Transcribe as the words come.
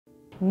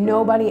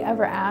Nobody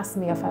ever asked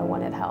me if I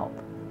wanted help.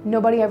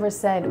 Nobody ever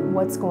said,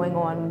 what's going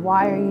on?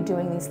 Why are you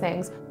doing these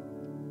things?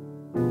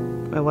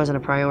 It wasn't a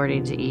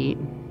priority to eat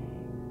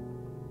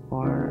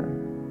or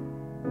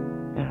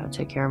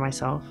take care of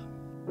myself.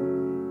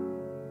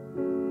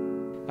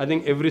 I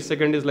think every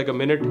second is like a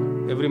minute,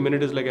 every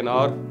minute is like an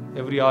hour,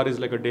 every hour is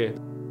like a day.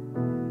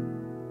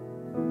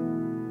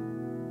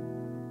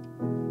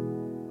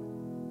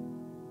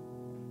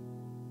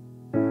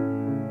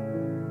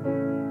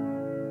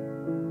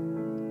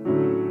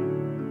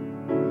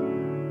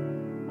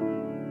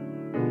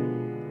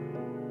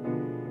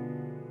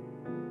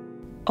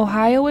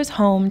 Ohio is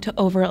home to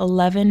over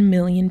 11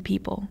 million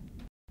people.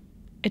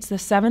 It's the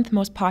 7th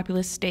most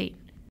populous state,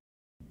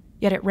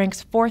 yet it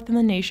ranks 4th in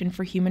the nation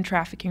for human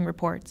trafficking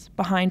reports,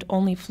 behind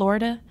only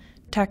Florida,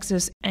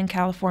 Texas, and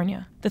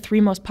California, the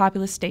 3 most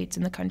populous states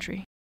in the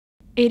country.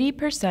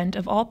 80%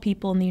 of all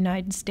people in the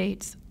United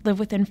States live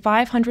within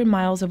 500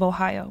 miles of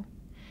Ohio.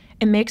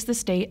 It makes the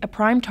state a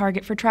prime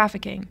target for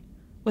trafficking,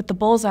 with the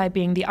bullseye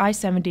being the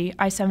I-70,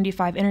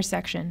 I-75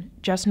 intersection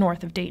just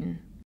north of Dayton.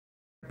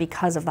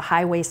 Because of the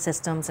highway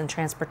systems and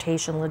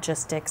transportation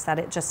logistics, that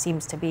it just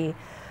seems to be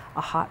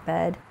a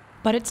hotbed.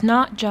 But it's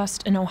not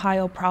just an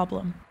Ohio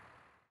problem.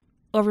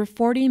 Over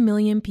 40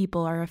 million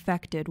people are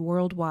affected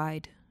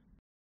worldwide.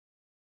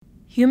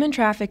 Human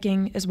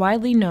trafficking is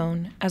widely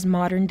known as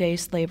modern-day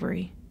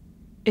slavery.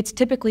 It's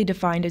typically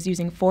defined as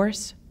using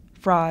force,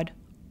 fraud,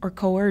 or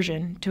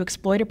coercion to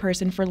exploit a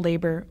person for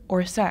labor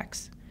or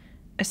sex,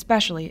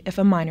 especially if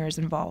a minor is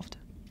involved.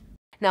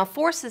 Now,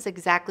 force is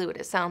exactly what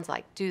it sounds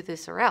like, do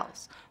this or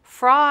else.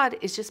 Fraud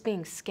is just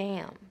being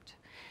scammed.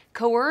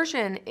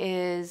 Coercion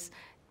is,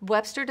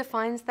 Webster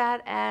defines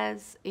that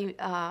as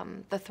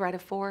the threat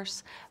of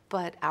force,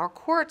 but our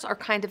courts are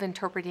kind of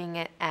interpreting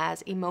it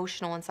as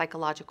emotional and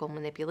psychological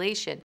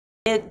manipulation.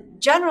 It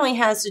generally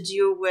has to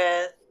do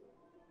with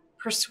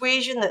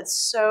persuasion that's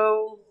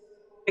so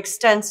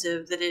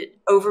extensive that it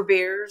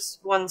overbears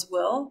one's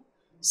will,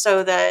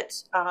 so that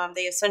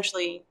they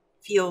essentially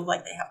feel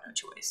like they have no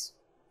choice.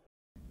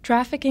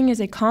 Trafficking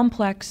is a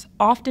complex,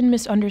 often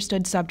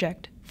misunderstood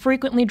subject,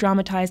 frequently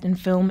dramatized in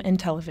film and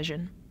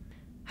television.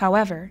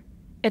 However,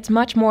 it's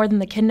much more than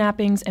the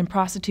kidnappings and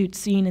prostitutes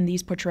seen in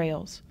these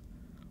portrayals.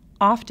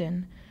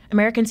 Often,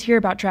 Americans hear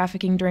about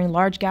trafficking during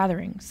large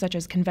gatherings, such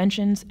as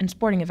conventions and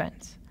sporting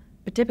events,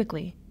 but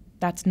typically,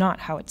 that's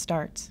not how it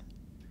starts.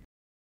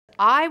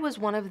 I was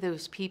one of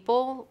those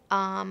people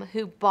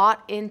who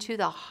bought into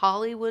the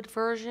Hollywood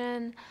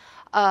version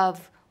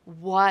of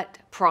what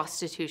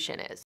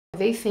prostitution is.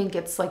 They think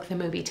it's like the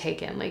movie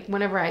Taken. Like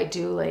whenever I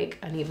do like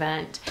an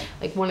event,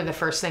 like one of the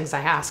first things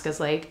I ask is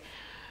like,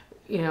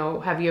 you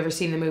know, have you ever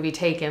seen the movie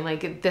Taken?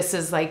 Like this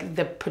is like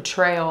the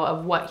portrayal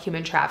of what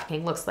human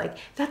trafficking looks like.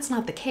 That's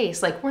not the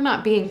case. Like we're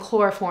not being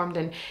chloroformed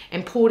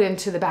and pulled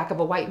into the back of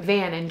a white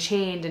van and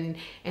chained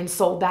and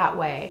sold that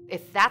way.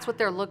 If that's what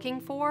they're looking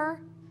for,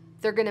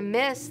 they're gonna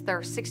miss their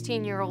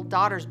 16-year-old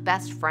daughter's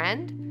best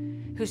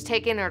friend who's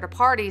taking her to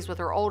parties with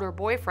her older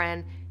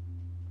boyfriend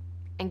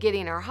and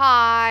getting her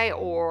high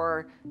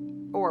or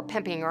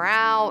pimping her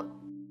out.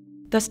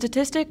 The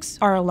statistics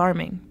are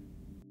alarming.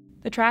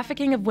 The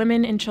trafficking of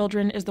women and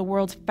children is the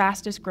world's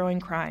fastest growing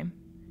crime.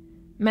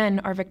 Men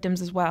are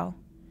victims as well,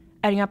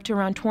 adding up to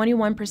around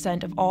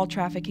 21% of all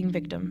trafficking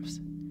victims.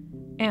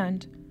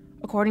 And,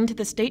 according to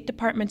the State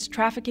Department's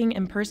Trafficking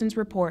and Persons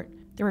Report,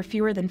 there were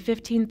fewer than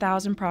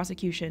 15,000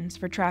 prosecutions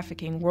for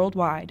trafficking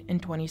worldwide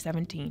in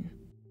 2017.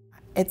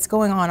 It's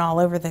going on all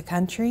over the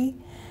country,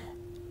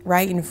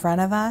 right in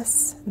front of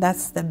us.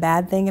 That's the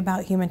bad thing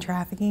about human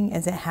trafficking,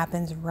 is it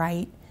happens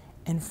right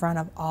in front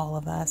of all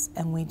of us,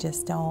 and we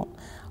just don't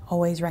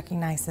always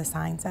recognize the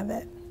signs of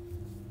it.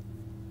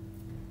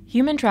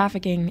 Human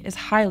trafficking is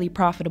highly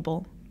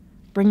profitable,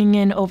 bringing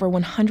in over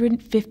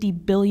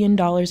 $150 billion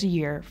a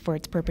year for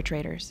its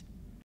perpetrators.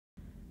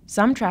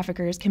 Some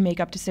traffickers can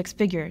make up to 6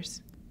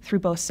 figures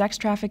through both sex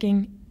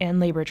trafficking and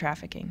labor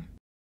trafficking.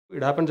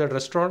 It happens at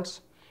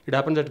restaurants, it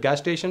happens at gas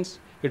stations,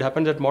 it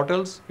happens at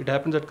motels, it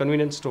happens at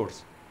convenience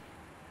stores.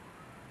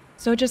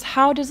 So just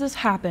how does this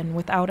happen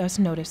without us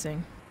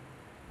noticing?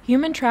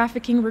 Human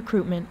trafficking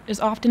recruitment is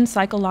often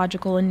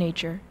psychological in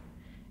nature.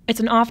 It's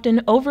an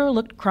often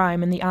overlooked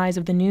crime in the eyes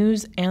of the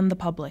news and the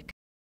public.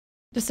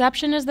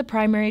 Deception is the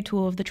primary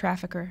tool of the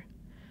trafficker.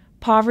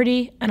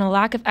 Poverty and a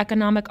lack of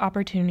economic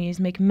opportunities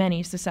make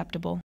many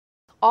susceptible.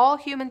 All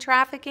human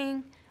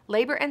trafficking,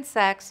 labor and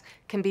sex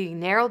can be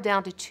narrowed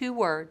down to 2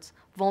 words: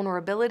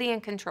 vulnerability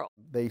and control.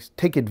 They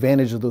take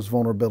advantage of those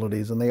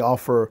vulnerabilities and they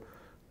offer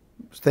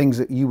things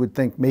that you would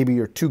think maybe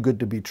are too good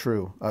to be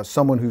true.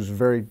 Someone who's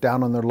very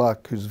down on their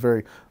luck, who's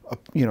very,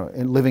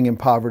 living in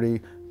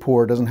poverty,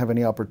 poor, doesn't have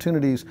any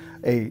opportunities,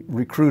 a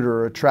recruiter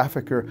or a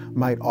trafficker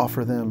might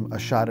offer them a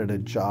shot at a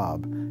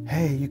job.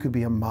 Hey, you could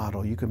be a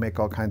model, you could make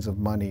all kinds of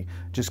money,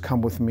 just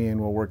come with me and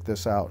we'll work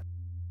this out.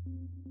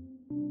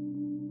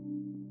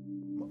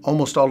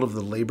 Almost all of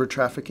the labor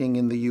trafficking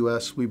in the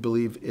U.S., we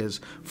believe,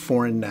 is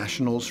foreign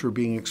nationals who are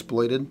being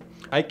exploited.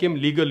 I came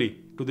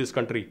legally to this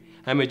country.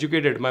 I'm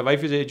educated, my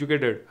wife is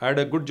educated, I had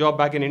a good job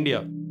back in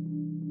India.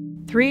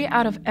 3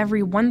 out of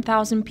every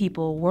 1,000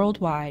 people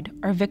worldwide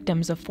are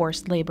victims of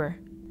forced labor.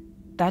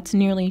 That's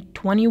nearly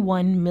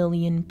 21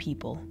 million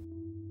people.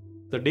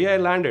 The day I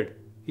landed,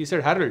 he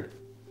said, "Harold,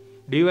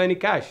 do you have any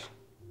cash?"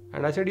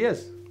 And I said,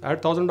 "Yes, I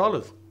had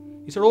 $1,000.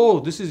 He said, "Oh,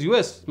 this is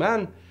US,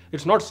 man.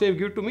 It's not safe,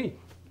 give it to me."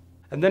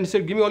 And then he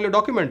said, "Give me all your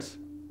documents."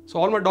 So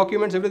all my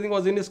documents, everything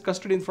was in his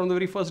custody from the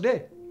very first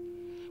day.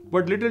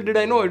 But little did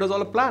I know, it was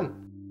all a plan.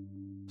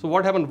 So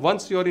what happened?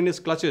 Once you're in his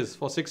clutches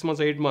for 6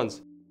 months, 8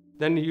 months,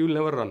 then you'll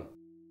never run.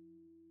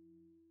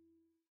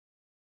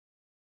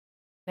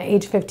 At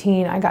age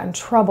 15, I got in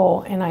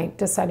trouble and I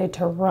decided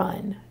to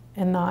run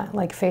and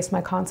not face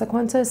my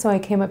consequences. So I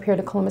came up here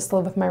to Columbus to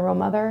live with my real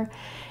mother.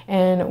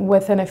 And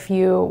within a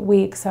few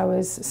weeks, I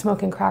was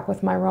smoking crack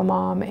with my real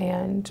mom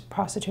and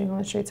prostituting on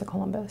the streets of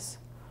Columbus.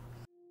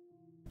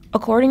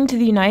 According to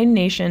the United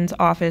Nations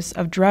Office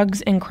of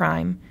Drugs and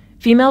Crime,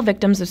 female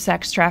victims of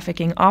sex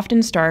trafficking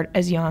often start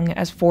as young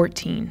as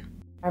 14.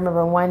 I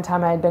remember one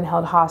time I had been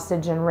held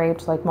hostage and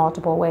raped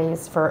multiple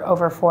ways for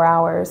over 4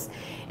 hours.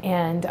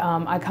 And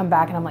I come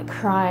back and I'm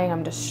crying,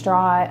 I'm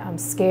distraught, I'm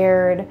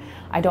scared,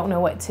 I don't know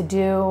what to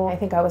do. I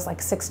think I was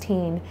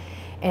 16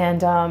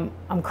 and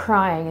I'm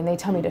crying and they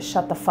tell me to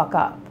shut the fuck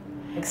up.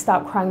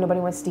 Stop crying, nobody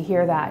wants to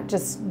hear that.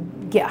 Just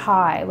get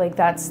high,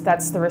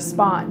 that's the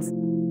response.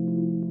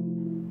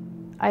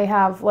 I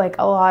have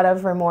a lot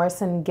of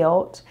remorse and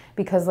guilt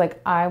because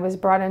I was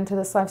brought into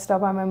this lifestyle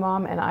by my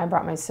mom and I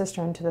brought my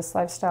sister into this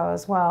lifestyle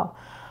as well.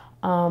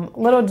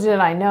 Little did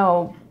I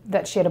know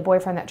that she had a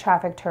boyfriend that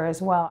trafficked her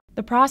as well.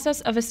 The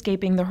process of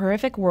escaping the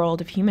horrific world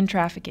of human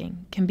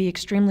trafficking can be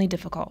extremely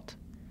difficult.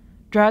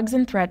 Drugs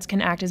and threats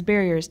can act as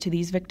barriers to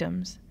these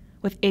victims,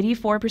 with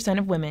 84%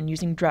 of women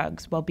using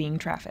drugs while being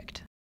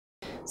trafficked.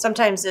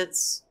 Sometimes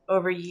it's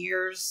over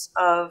years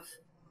of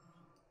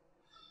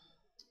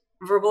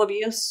verbal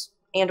abuse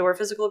and or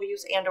physical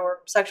abuse and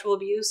or sexual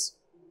abuse.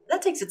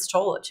 That takes its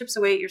toll. It chips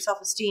away at your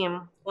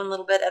self-esteem one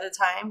little bit at a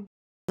time.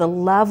 The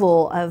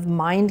level of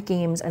mind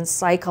games and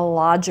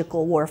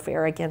psychological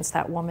warfare against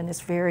that woman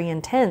is very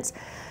intense.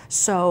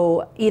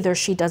 So either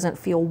she doesn't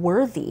feel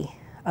worthy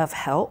of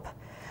help,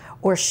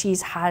 or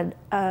she's had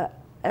a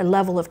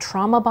level of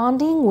trauma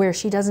bonding where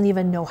she doesn't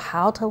even know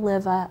how to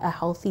live a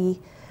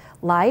healthy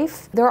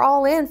life. They're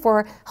all in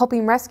for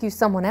helping rescue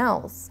someone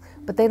else,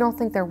 but they don't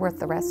think they're worth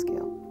the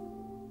rescue.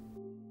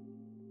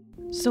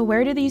 So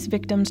where do these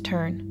victims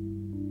turn?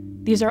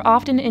 These are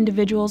often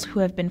individuals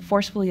who have been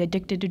forcefully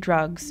addicted to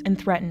drugs and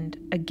threatened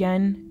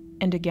again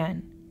and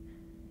again.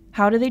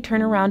 How do they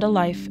turn around a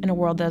life in a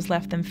world that has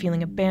left them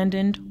feeling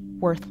abandoned,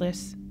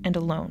 worthless, and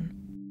alone?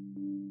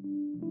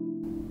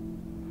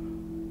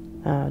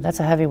 That's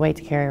a heavy weight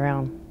to carry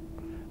around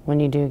when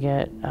you do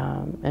get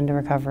into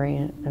recovery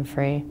and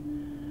free.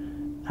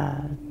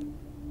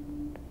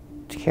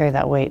 To carry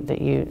that weight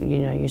that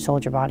you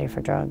sold your body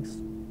for drugs.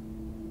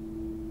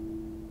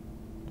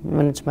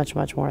 When it's much,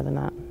 much more than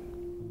that.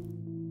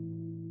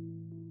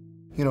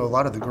 A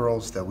lot of the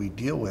girls that we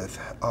deal with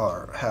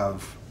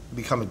have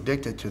become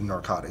addicted to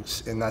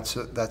narcotics, and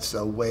that's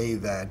a way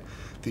that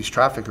these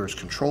traffickers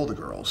control the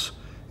girls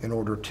in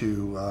order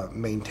to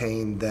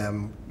maintain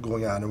them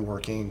going out and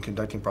working and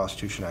conducting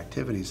prostitution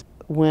activities.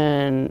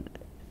 When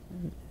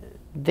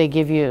they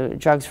give you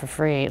drugs for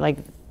free,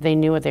 they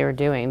knew what they were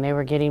doing. They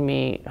were getting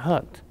me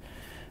hooked,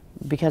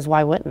 because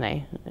why wouldn't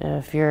they?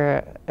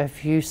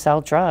 If you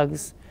sell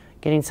drugs,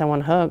 getting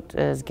someone hooked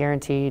is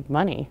guaranteed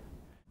money.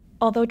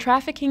 Although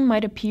trafficking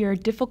might appear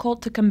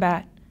difficult to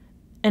combat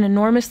and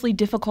enormously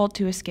difficult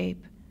to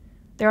escape,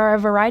 there are a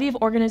variety of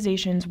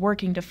organizations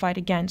working to fight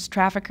against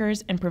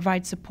traffickers and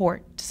provide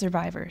support to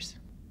survivors.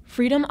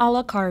 Freedom a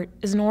la carte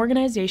is an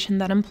organization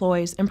that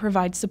employs and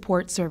provides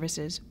support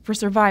services for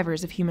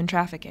survivors of human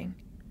trafficking.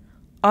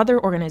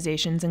 Other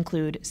organizations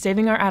include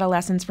Saving Our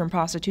Adolescents from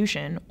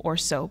Prostitution, or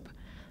SOAP,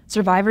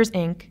 Survivors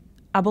Inc.,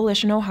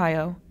 Abolition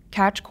Ohio,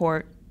 Catch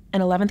Court,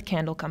 and 11th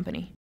Candle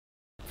Company.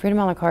 Freedom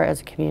a la carte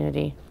is a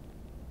community.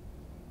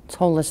 It's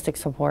holistic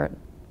support.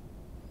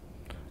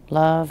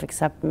 Love,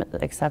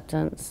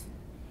 acceptance.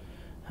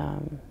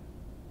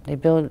 They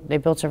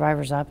build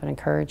survivors up and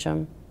encourage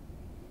them.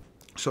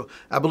 So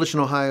Abolition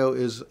Ohio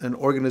is an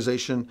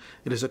organization.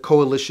 It is a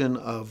coalition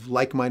of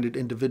like-minded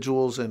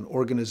individuals and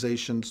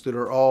organizations that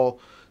are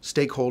all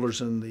stakeholders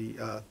in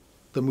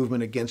the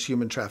movement against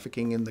human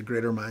trafficking in the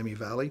greater Miami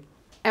Valley.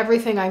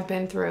 Everything I've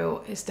been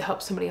through is to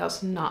help somebody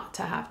else not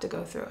to have to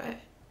go through it.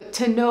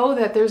 To know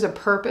that there's a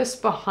purpose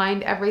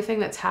behind everything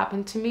that's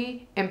happened to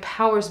me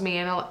empowers me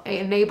and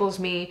enables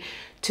me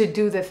to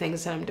do the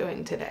things that I'm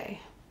doing today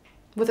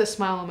with a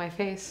smile on my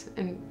face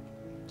and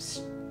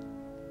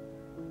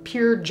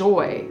pure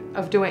joy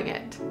of doing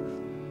it.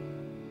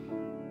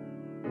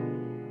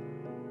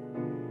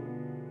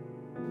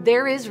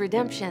 There is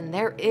redemption.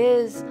 There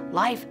is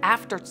life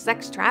after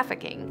sex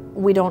trafficking.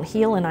 We don't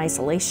heal in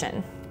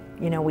isolation.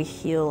 We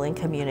heal in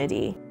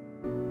community.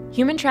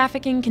 Human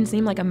trafficking can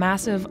seem like a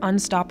massive,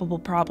 unstoppable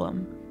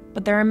problem,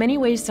 but there are many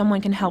ways someone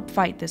can help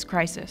fight this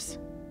crisis.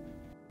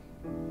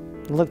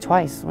 Look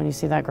twice when you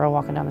see that girl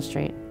walking down the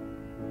street.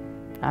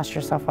 Ask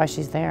yourself why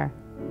she's there.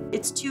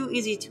 It's too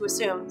easy to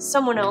assume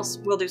someone else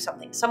will do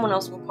something, someone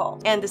else will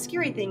call. And the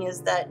scary thing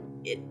is that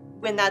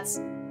when that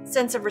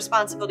sense of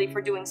responsibility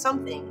for doing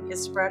something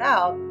is spread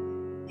out,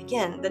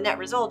 again, the net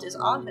result is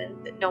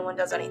often that no one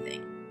does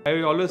anything.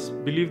 I always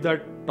believe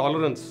that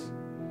tolerance,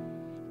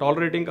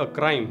 tolerating a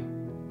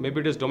crime,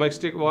 maybe it is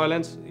domestic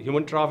violence,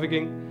 human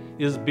trafficking,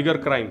 is bigger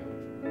crime.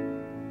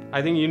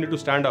 I think you need to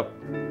stand up.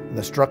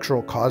 The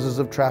structural causes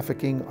of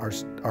trafficking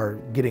are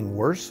getting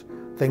worse.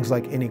 Things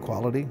like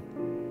inequality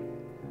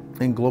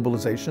and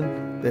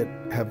globalization that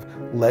have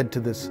led to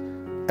this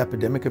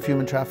epidemic of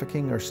human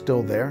trafficking are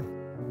still there.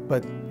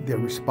 But the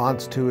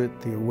response to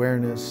it, the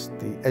awareness,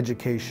 the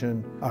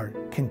education are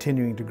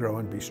continuing to grow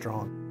and be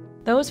strong.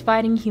 Those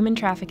fighting human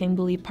trafficking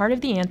believe part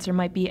of the answer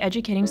might be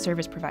educating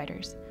service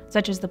providers,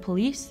 such as the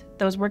police,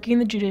 those working in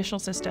the judicial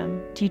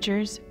system,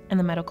 teachers, and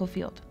the medical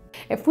field.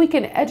 If we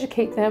can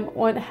educate them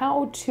on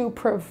how to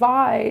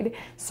provide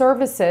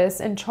services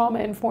and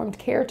trauma-informed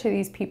care to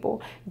these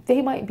people,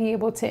 they might be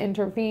able to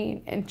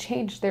intervene and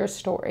change their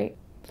story.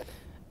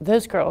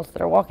 Those girls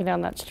that are walking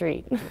down that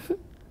street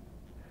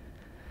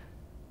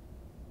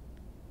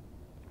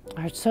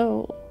are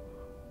so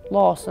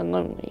lost and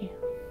lonely.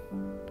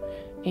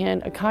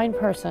 And a kind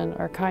person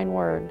or a kind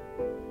word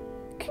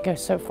can go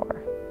so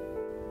far.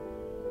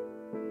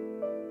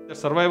 The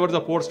survivors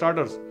of poor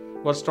starters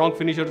were strong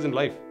finishers in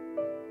life.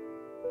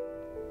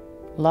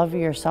 Love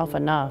yourself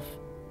enough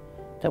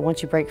that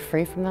once you break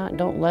free from that,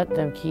 don't let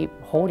them keep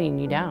holding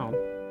you down.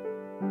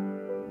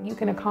 You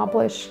can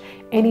accomplish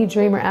any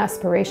dream or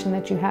aspiration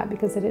that you have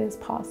because it is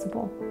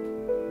possible.